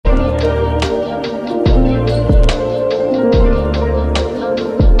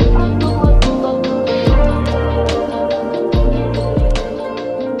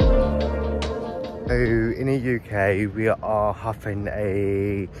today we are having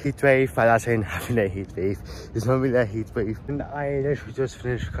a heat wave. Well, that's saying having a heat wave. It's not really a heat wave. And I literally just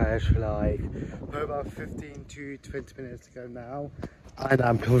finished college like about 15 to 20 minutes ago now. And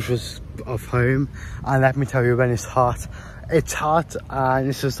I'm just off home. And let me tell you, when it's hot and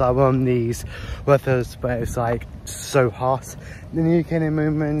it's just like one of these weathers where it's like so hot in the UK in a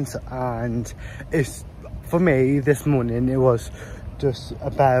moment. And it's, for me, this morning it was just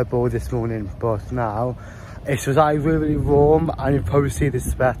bearable this morning, but now it's just like really warm, and you probably see the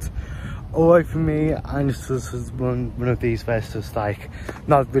sweat all over me, and it's just one of these where it's just like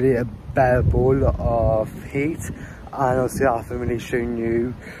not really a bearable of heat. And obviously I haven't really shown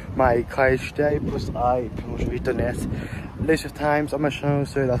you my college day, because I pretty much already done it loads of times on my channel,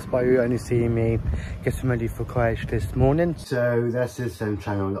 so that's why you only see me getting ready for college this morning. So this is the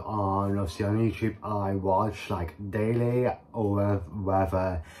channel on, obviously on YouTube, I watch like daily, or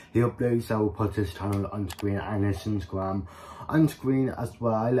whether he uploads, I will put his channel on screen and his Instagram on screen as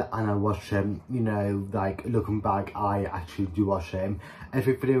well, and I watch him, you know, like looking back, I actually do watch him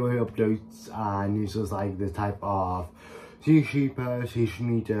every video he uploads, and he's just like the type of YouTuber, social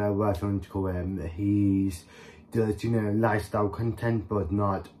media, whatever you want to call him. He's does, you know, lifestyle content, but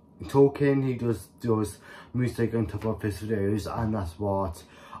not talking. He does music on top of his videos, and that's what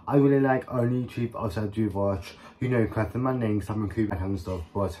I really like on YouTube. Also, I do watch, you know, Catherine Manning, Simon Cooper, that kind of stuff.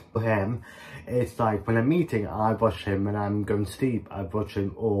 But for him, it's like when I'm eating, I watch him. When I'm going to sleep, I watch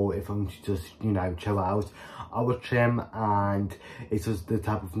him. Or if I'm just, you know, chill out, I watch him. And it's just the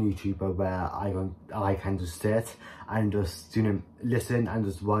type of YouTuber where I can just sit and just, you know, listen and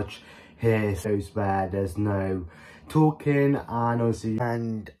just watch his shows where there's no talking. And obviously,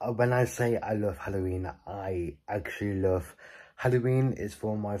 and when I say I love Halloween, I actually love Halloween. Is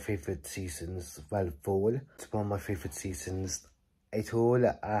one of my favourite seasons. Well, fall, it's one of my favourite seasons at all.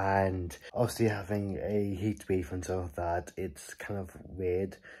 And obviously having a heat wave and stuff like that, it's kind of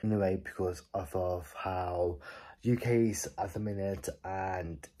weird in a way, because of how UK's at the minute,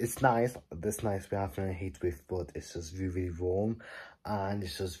 and it's nice we're having a heat wave, but it's just really, really warm, and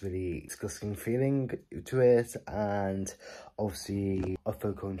it's just really disgusting feeling to it. And obviously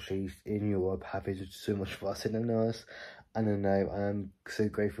other countries in Europe have it so much worse than us. I don't know, I'm so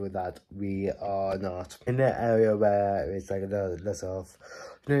grateful that we are not in the area where it's like less of,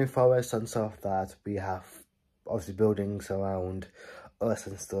 you know, forests and stuff, that we have obviously buildings around us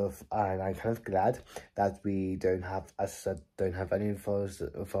and stuff. And I'm kind of glad that we don't have, as I said, don't have any forests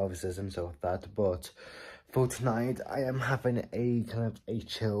and stuff like that. But for tonight, I am having a kind of a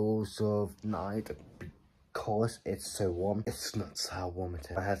chill sort of night, because it's so warm. It's not so warm it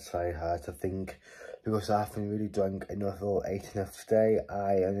is. My head's very hurt, I think, because I haven't really drunk enough or ate enough today.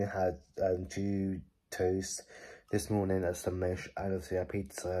 I only had 2 toasts this morning at some mesh, and obviously a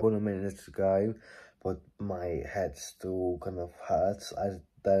pizza 1 minute ago, but my head still kind of hurts. I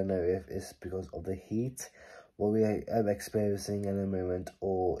don't know if it's because of the heat what we are experiencing in the moment,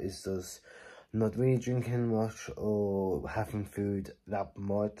 or is just not really drinking much or having food that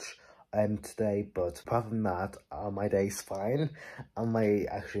much today. But apart from that, my day's fine, and my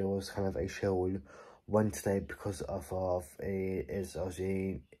actually was kind of a chill one today, because of is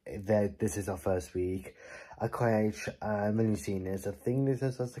obviously this is our first week at college, and when you've seen this, I think this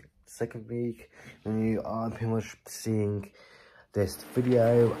is our second week when you are pretty much seeing this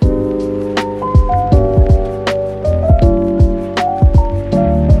video.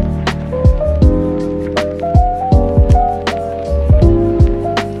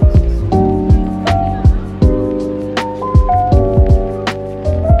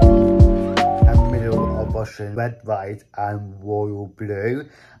 Red, white and royal blue,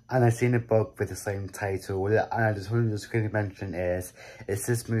 and I've seen a book with the same title, and I just wanted to quickly mention is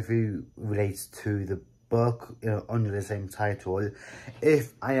this movie relates to the book, you know, under the same title.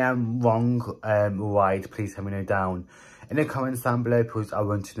 If I am wrong, right, please let me know down in the comments down below, because I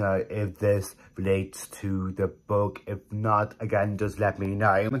want to know if this relates to the book. If not, again, just let me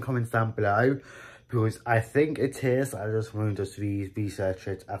know in the comments down below, because I think it is. I just want to just research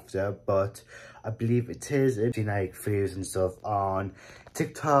it after, but I believe it is. I've seen like videos and stuff on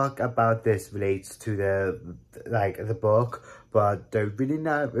TikTok about this relates to the book, but don't really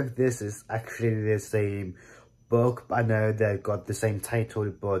know if this is actually the same book. I know they've got the same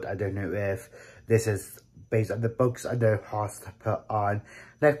title, but I don't know if this is based on the books. I know Heartstopper on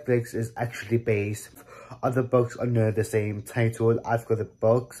Netflix is actually based on the books under the same title. I've got the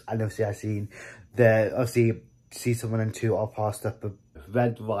books, and obviously I've seen season 1 and 2 of Heartstopper,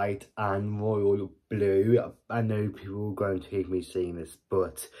 red, white and royal blue. I know people are going to hate me saying this,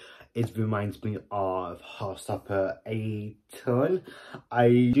 but it reminds me of Heartstopper a ton.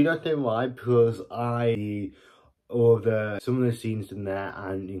 I do not know why, because I some of the scenes in there,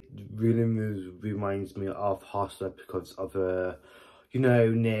 and it really reminds me of Heartstopper because of you know,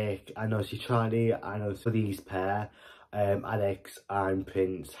 Nick and obviously Charlie and also these pair, Alex and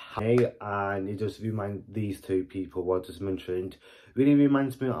Prince Harry, and it just reminds these two people what I just mentioned really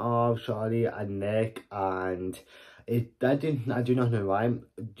reminds me of Charlie and Nick, and I do not know why.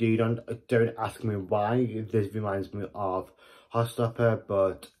 Don't ask me why this reminds me of Heartstopper,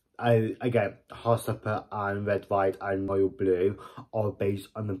 but again, Heartstopper and Red, White and Royal Blue are based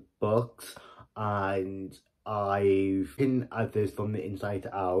on the books, and I've been at this from the inside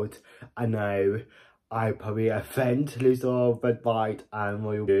out. I know I probably offend loads of Red, White and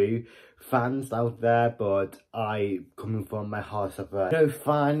Royal Blue fans out there, but coming from my Heartstopper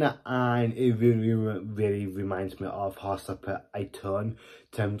fan, and it really reminds me of Heartstopper a ton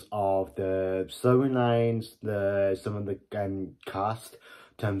in terms of the storylines, some of the cast,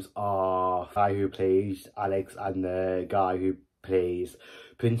 in terms of the guy who plays Alex and the guy who plays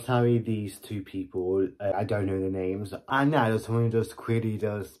Prince Harry. These two people, I don't know the names, and I just want to just quickly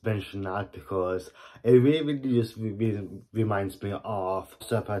just mention that because it really just reminds me of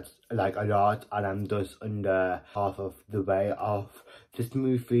Heartstopper like a lot, and I'm just under half of the way of this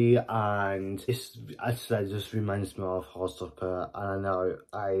movie, and it's, as I said, just reminds me of Heartstopper. And I know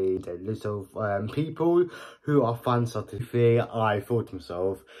lots of people who are fans of the movie, I thought to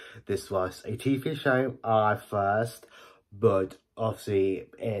myself this was a TV show at first, but obviously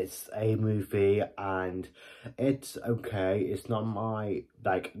it's a movie and it's okay. It's not my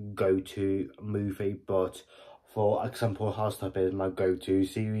like go-to movie, but for example, Heartstopper is my go-to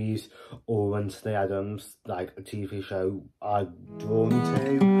series, or Wednesday Addams, like a TV show I'm drawn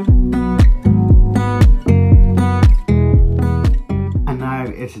to. I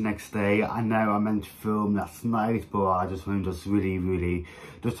know it's the next day. I know I meant to film last night, but I just wanted to really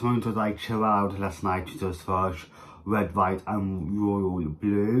just wanted to like chill out last night to just watch Red, White and Royal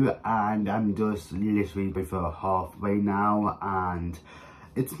Blue, and I'm just literally over halfway now, and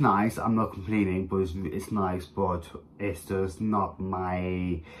it's nice. I'm not complaining, but it's nice, but it's just not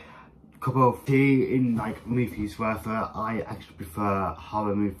my cup of tea in like movies. Whether I actually prefer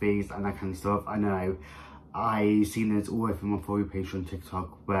horror movies and that kind of stuff. I know I seen this all the way from my For You page on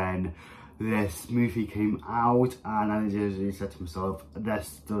TikTok when this movie came out, and I just said to myself,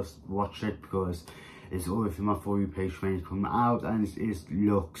 let's just watch it because it's all from my For You page when it comes out, and it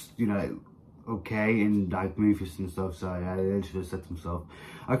looks, you know, okay in like movies and stuff. So I literally said to myself,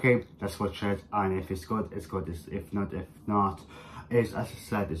 okay, let's watch it, and if it's good, it's good. If not, it's, as I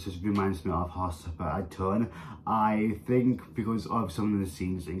said, it just reminds me of Heartstopper a ton. I think because of some of the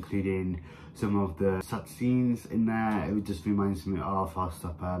scenes, including some of the sad scenes in there, it just reminds me of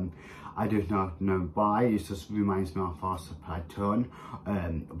Heartstopper. I do not know why, it just reminds me of Heartstopper a ton.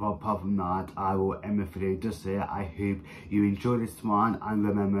 But apart from that, I will end the video just here. I hope you enjoyed this one, and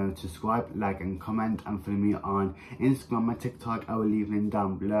remember to subscribe, like and comment, and follow me on Instagram and TikTok. I will leave them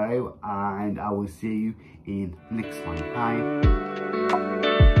down below, and I will see you in the next one. Bye.